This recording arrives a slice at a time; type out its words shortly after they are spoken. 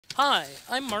Hi,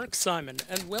 I'm Mark Simon,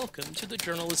 and welcome to the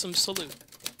Journalism Salute.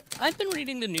 I've been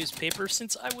reading the newspaper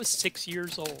since I was 6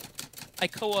 years old. I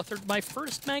co authored my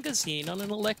first magazine on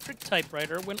an electric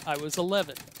typewriter when I was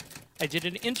 11. I did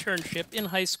an internship in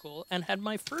high school and had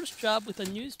my first job with a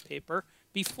newspaper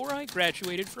before I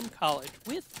graduated from college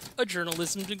with a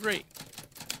journalism degree.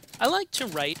 I like to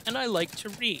write and I like to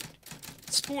read.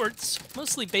 Sports,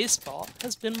 mostly baseball,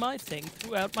 has been my thing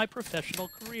throughout my professional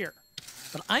career.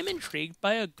 But I'm intrigued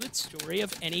by a good story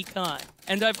of any kind,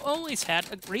 and I've always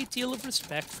had a great deal of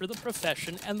respect for the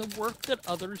profession and the work that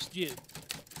others do.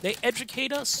 They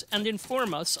educate us and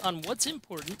inform us on what's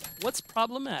important, what's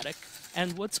problematic,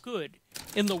 and what's good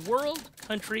in the world,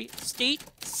 country, state,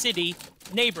 city,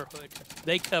 neighborhood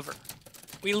they cover.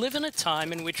 We live in a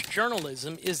time in which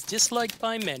journalism is disliked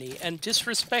by many and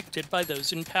disrespected by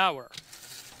those in power.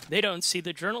 They don't see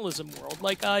the journalism world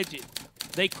like I do.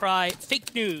 They cry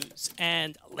fake news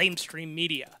and lamestream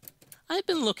media. I've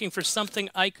been looking for something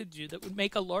I could do that would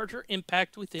make a larger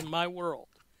impact within my world.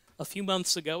 A few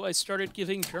months ago, I started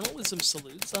giving journalism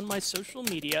salutes on my social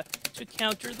media to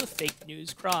counter the fake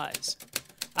news cries.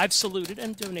 I've saluted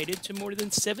and donated to more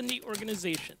than 70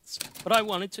 organizations, but I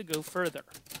wanted to go further.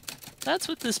 That's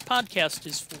what this podcast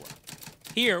is for.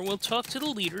 Here, we'll talk to the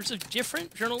leaders of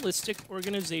different journalistic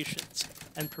organizations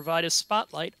and provide a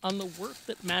spotlight on the work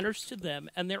that matters to them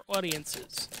and their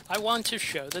audiences. I want to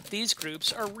show that these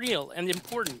groups are real and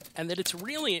important, and that it's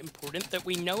really important that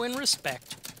we know and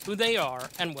respect who they are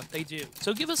and what they do.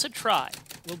 So give us a try.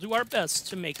 We'll do our best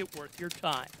to make it worth your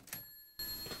time.